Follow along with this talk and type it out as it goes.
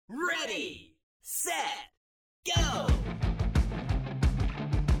Ready, set, go!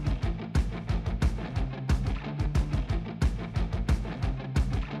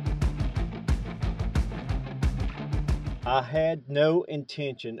 I had no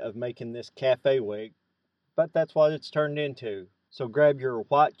intention of making this cafe week, but that's what it's turned into. So grab your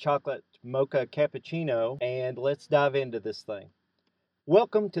white chocolate mocha cappuccino and let's dive into this thing.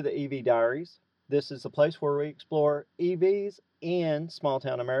 Welcome to the EV Diaries. This is the place where we explore EVs in small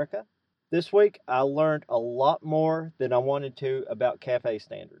town America. This week I learned a lot more than I wanted to about cafe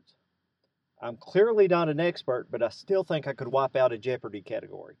standards. I'm clearly not an expert, but I still think I could wipe out a Jeopardy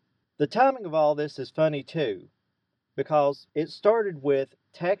category. The timing of all this is funny too, because it started with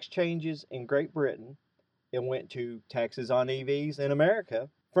tax changes in Great Britain. It went to taxes on EVs in America.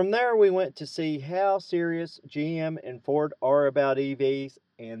 From there, we went to see how serious GM and Ford are about EVs,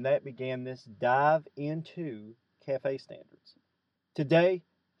 and that began this dive into cafe standards. Today,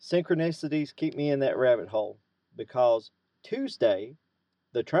 synchronicities keep me in that rabbit hole because Tuesday,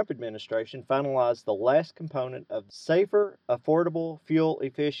 the Trump administration finalized the last component of Safer, Affordable, Fuel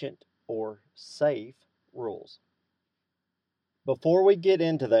Efficient, or SAFE rules. Before we get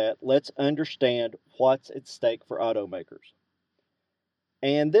into that, let's understand what's at stake for automakers.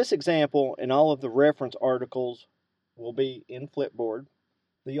 And this example and all of the reference articles will be in Flipboard.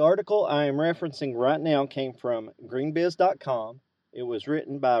 The article I am referencing right now came from greenbiz.com. It was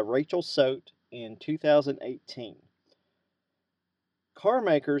written by Rachel Sote in 2018. Car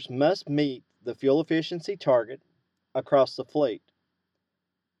makers must meet the fuel efficiency target across the fleet.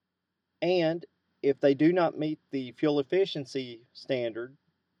 And if they do not meet the fuel efficiency standard,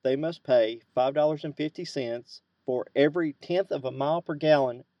 they must pay $5.50 for every tenth of a mile per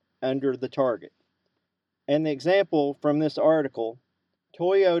gallon under the target. And the example from this article,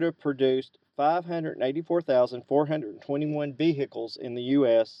 Toyota produced 584,421 vehicles in the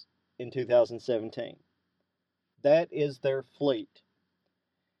U.S. in 2017. That is their fleet.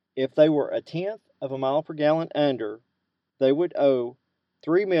 If they were a tenth of a mile per gallon under, they would owe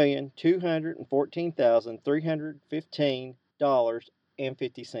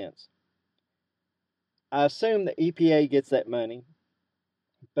 $3,214,315.50. I assume the EPA gets that money,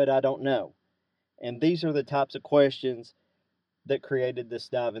 but I don't know. And these are the types of questions that created this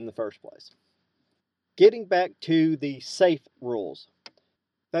dive in the first place. Getting back to the SAFE rules.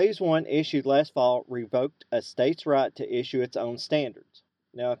 Phase 1 issued last fall revoked a state's right to issue its own standards.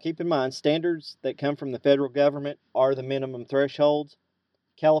 Now keep in mind, standards that come from the federal government are the minimum thresholds.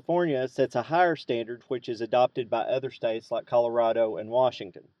 California sets a higher standard which is adopted by other states like Colorado and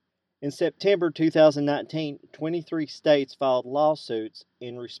Washington. In September 2019, 23 states filed lawsuits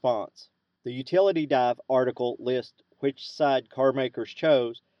in response. The Utility Dive article lists which side car makers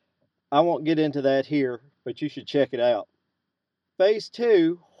chose. I won't get into that here, but you should check it out. Phase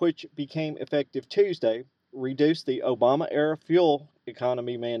 2, which became effective Tuesday, reduced the Obama-era fuel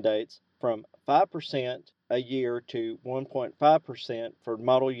economy mandates from 5% a year to 1.5% for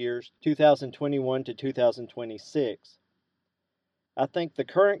model years 2021 to 2026. I think the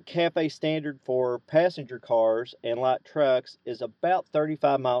current CAFE standard for passenger cars and light trucks is about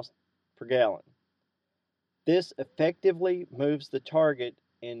 35 miles per gallon. This effectively moves the target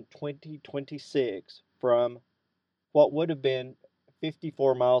in 2026 from what would have been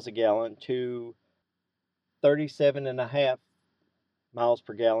 54 miles a gallon to 37.5 miles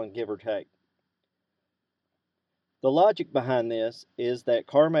per gallon, give or take. The logic behind this is that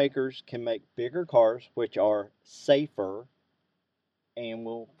car makers can make bigger cars which are safer and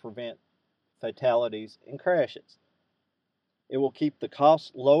will prevent fatalities and crashes. It will keep the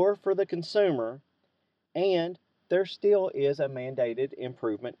costs lower for the consumer, and there still is a mandated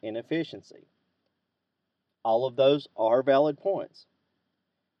improvement in efficiency. All of those are valid points.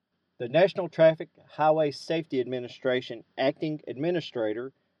 The National Traffic Highway Safety Administration Acting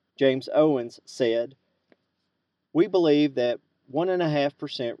Administrator James Owens said, "We believe that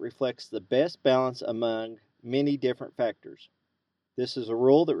 1.5% reflects the best balance among many different factors. This is a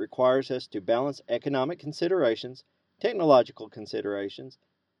rule that requires us to balance economic considerations, technological considerations,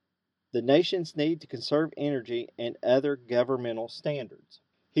 the nation's need to conserve energy, and other governmental standards."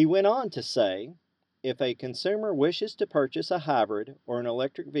 He went on to say, if a consumer wishes to purchase a hybrid or an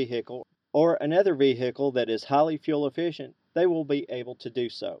electric vehicle or another vehicle that is highly fuel efficient, they will be able to do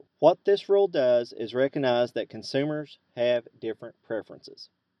so. What this rule does is recognize that consumers have different preferences.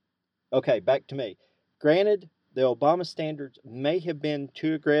 Okay, back to me. Granted, the Obama standards may have been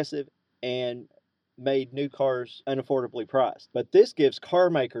too aggressive and made new cars unaffordably priced, but this gives car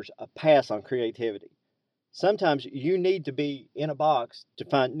makers a pass on creativity. Sometimes you need to be in a box to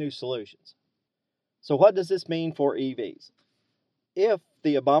find new solutions. So what does this mean for EVs? If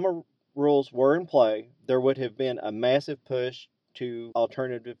the Obama rules were in play, there would have been a massive push to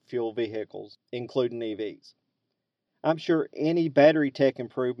alternative fuel vehicles, including EVs. I'm sure any battery tech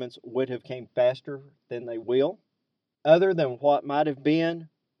improvements would have came faster than they will. Other than what might have been,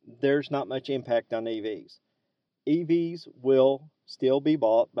 there's not much impact on EVs. EVs will still be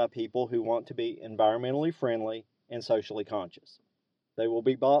bought by people who want to be environmentally friendly and socially conscious. They will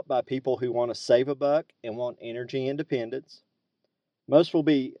be bought by people who want to save a buck and want energy independence. Most will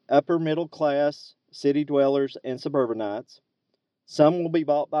be upper middle class city dwellers and suburbanites. Some will be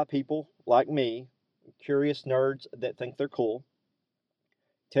bought by people like me, curious nerds that think they're cool.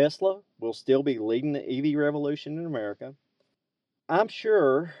 Tesla will still be leading the EV revolution in America. I'm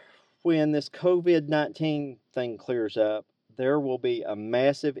sure when this COVID-19 thing clears up, there will be a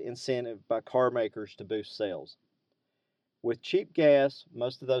massive incentive by car makers to boost sales. With cheap gas,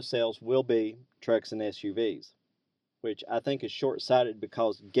 most of those sales will be trucks and SUVs, which I think is short-sighted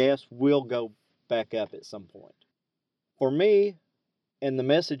because gas will go back up at some point. For me, and the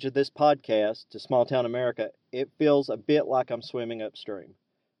message of this podcast to small town America, it feels a bit like I'm swimming upstream.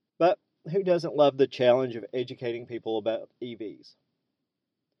 But who doesn't love the challenge of educating people about EVs?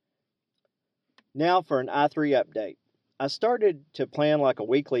 Now for an i3 update. I started to plan like a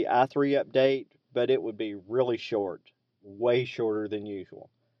weekly i3 update, but it would be really short, way shorter than usual.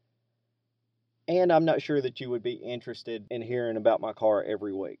 And I'm not sure that you would be interested in hearing about my car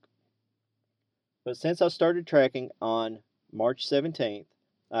every week. But since I started tracking on March 17th,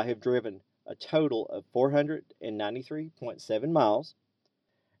 I have driven a total of 493.7 miles,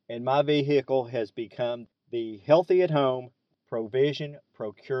 and my vehicle has become the Healthy at Home Provision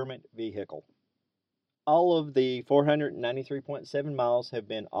Procurement Vehicle. All of the 493.7 miles have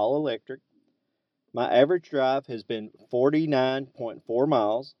been all electric. My average drive has been 49.4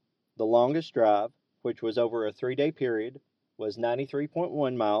 miles. The longest drive, which was over a 3-day period, was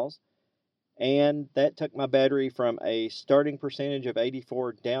 93.1 miles. And that took my battery from a starting percentage of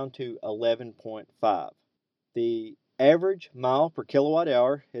 84 down to 11.5. The average mile per kilowatt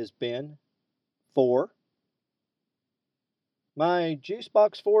hour has been 4. My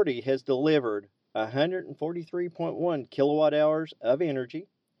Juicebox 40 has delivered 143.1 kilowatt hours of energy,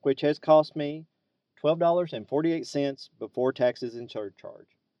 which has cost me $12.48 before taxes and surcharge.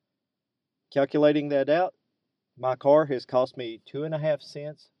 Calculating that out, my car has cost me 2.5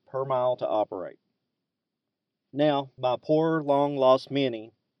 cents per mile to operate. Now, my poor long lost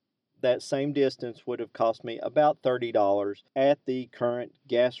Mini, that same distance would have cost me about $30 at the current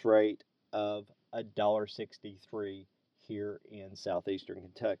gas rate of $1.63 here in southeastern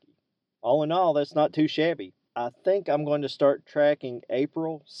Kentucky. All in all, that's not too shabby. I think I'm going to start tracking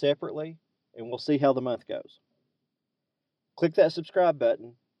April separately, and we'll see how the month goes. Click that subscribe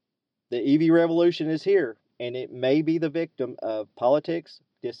button. The EV revolution is here, and it may be the victim of politics,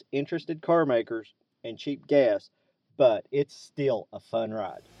 disinterested car makers, and cheap gas, but it's still a fun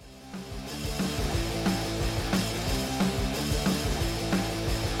ride.